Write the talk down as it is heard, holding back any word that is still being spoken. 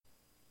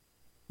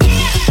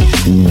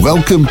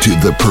Welcome to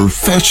the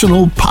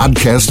Professional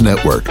Podcast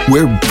Network,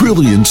 where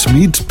brilliance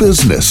meets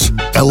business.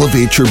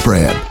 Elevate your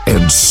brand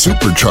and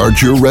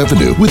supercharge your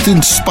revenue with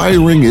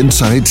inspiring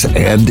insights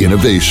and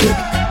innovation.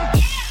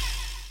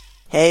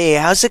 Hey,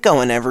 how's it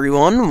going,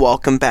 everyone?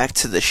 Welcome back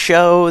to the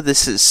show.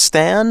 This is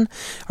Stan.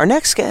 Our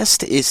next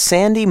guest is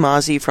Sandie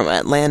Mazzi from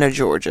Atlanta,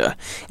 Georgia,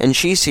 and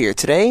she's here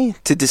today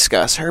to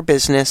discuss her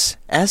business,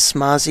 S.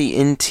 Mazzi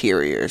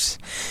Interiors.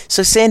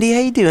 So, Sandie,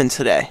 how you doing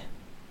today?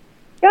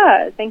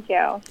 Good, thank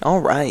you. All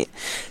right.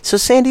 So,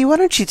 Sandie, why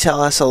don't you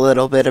tell us a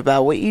little bit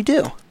about what you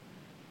do?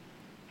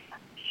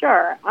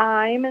 Sure.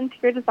 I'm an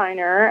interior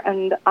designer,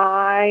 and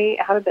I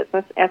have a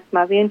business, S.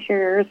 Mazzi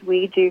Interiors.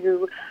 We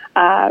do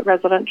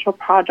residential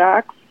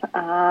projects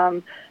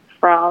from,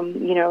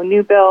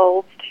 new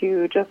builds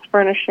to just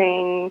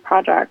furnishing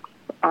projects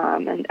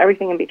and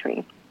everything in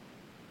between.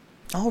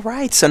 All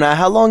right. So now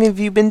how long have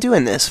you been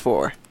doing this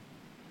for?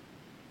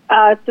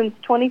 Since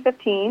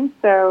 2015,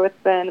 so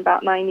it's been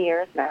about 9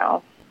 years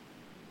now.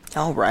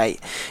 All right.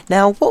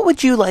 Now, what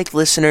would you like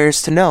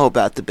listeners to know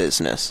about the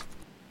business?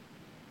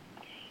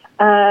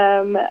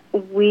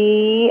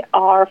 We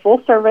are a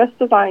full-service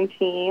design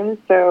team,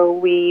 so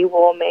we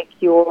will make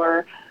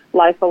your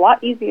life a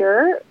lot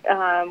easier,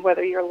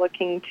 whether you're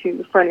looking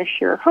to furnish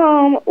your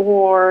home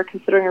or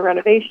considering a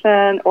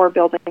renovation or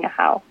building a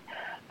house.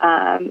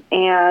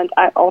 And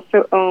I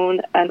also own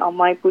an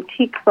online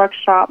boutique rug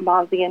shop,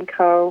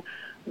 Mazzi-02,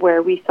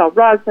 where we sell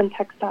rugs and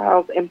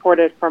textiles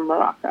imported from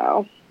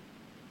Morocco.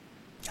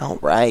 All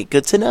right,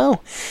 good to know.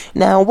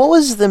 Now, what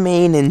was the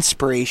main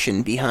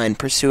inspiration behind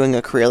pursuing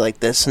a career like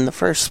this in the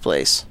first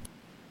place?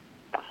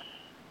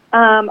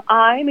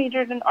 I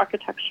majored in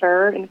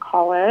architecture in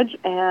college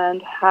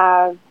and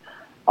have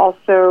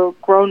also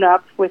grown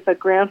up with a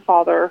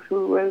grandfather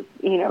who was,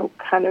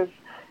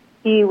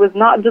 he was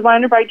not a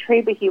designer by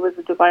trade, but he was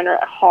a designer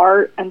at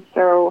heart, and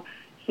so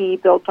he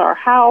built our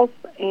house,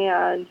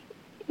 and,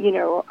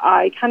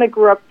 I kind of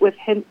grew up with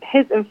his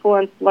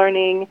influence,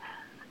 learning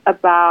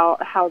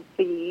about how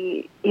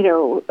the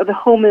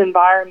home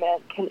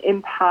environment can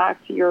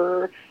impact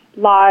your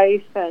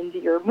life and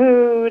your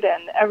mood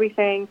and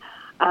everything.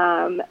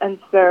 And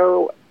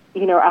so,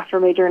 after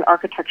majoring in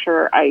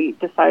architecture, I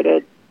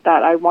decided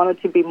that I wanted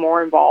to be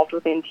more involved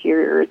with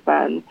interiors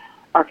than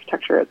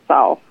architecture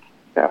itself.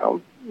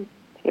 So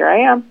here I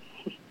am.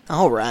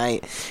 All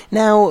right.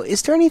 Now,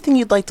 is there anything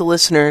you'd like the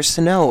listeners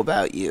to know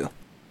about you?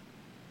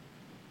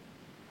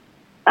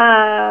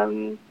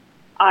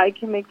 I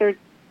can make their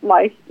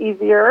life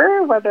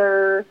easier,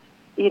 whether,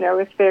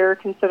 if they're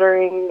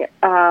considering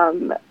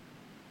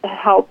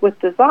help with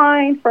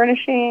design,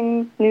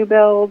 furnishings, new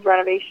builds,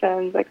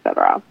 renovations,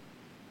 etc.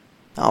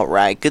 All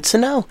right, good to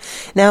know.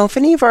 Now, if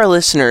any of our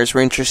listeners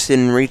were interested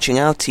in reaching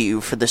out to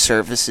you for the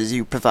services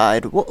you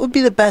provide, what would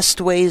be the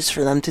best ways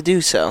for them to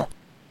do so?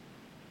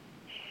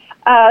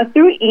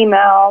 Through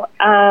email.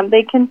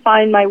 They can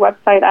find my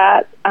website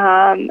at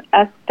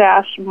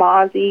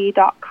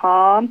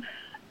s-mazzi.com.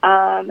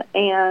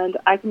 And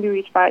I can be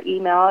reached by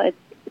email. It's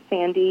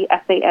Sandie,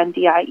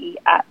 Sandie,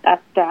 at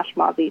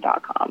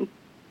s-mazzi.com.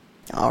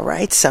 All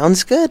right,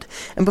 sounds good.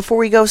 And before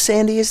we go,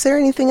 Sandie, is there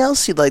anything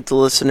else you'd like the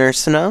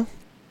listeners to know?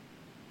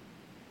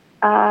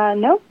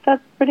 Nope,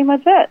 that's pretty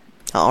much it.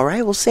 All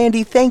right, well,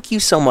 Sandie, thank you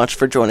so much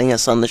for joining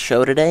us on the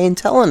show today and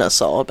telling us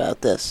all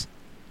about this.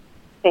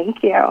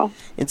 Thank you.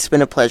 It's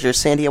been a pleasure.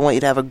 Sandie, I want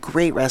you to have a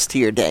great rest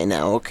of your day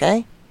now,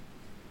 okay?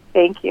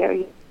 Thank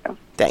you.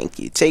 Thank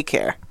you. Take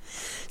care.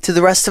 To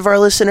the rest of our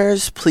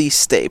listeners, please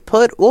stay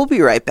put. We'll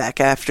be right back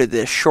after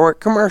this short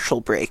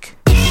commercial break.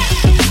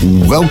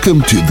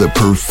 Welcome to the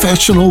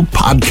Professional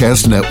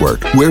Podcast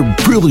Network, where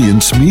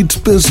brilliance meets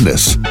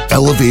business.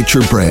 Elevate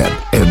your brand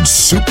and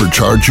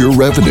supercharge your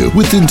revenue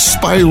with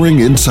inspiring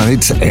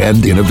insights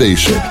and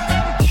innovation.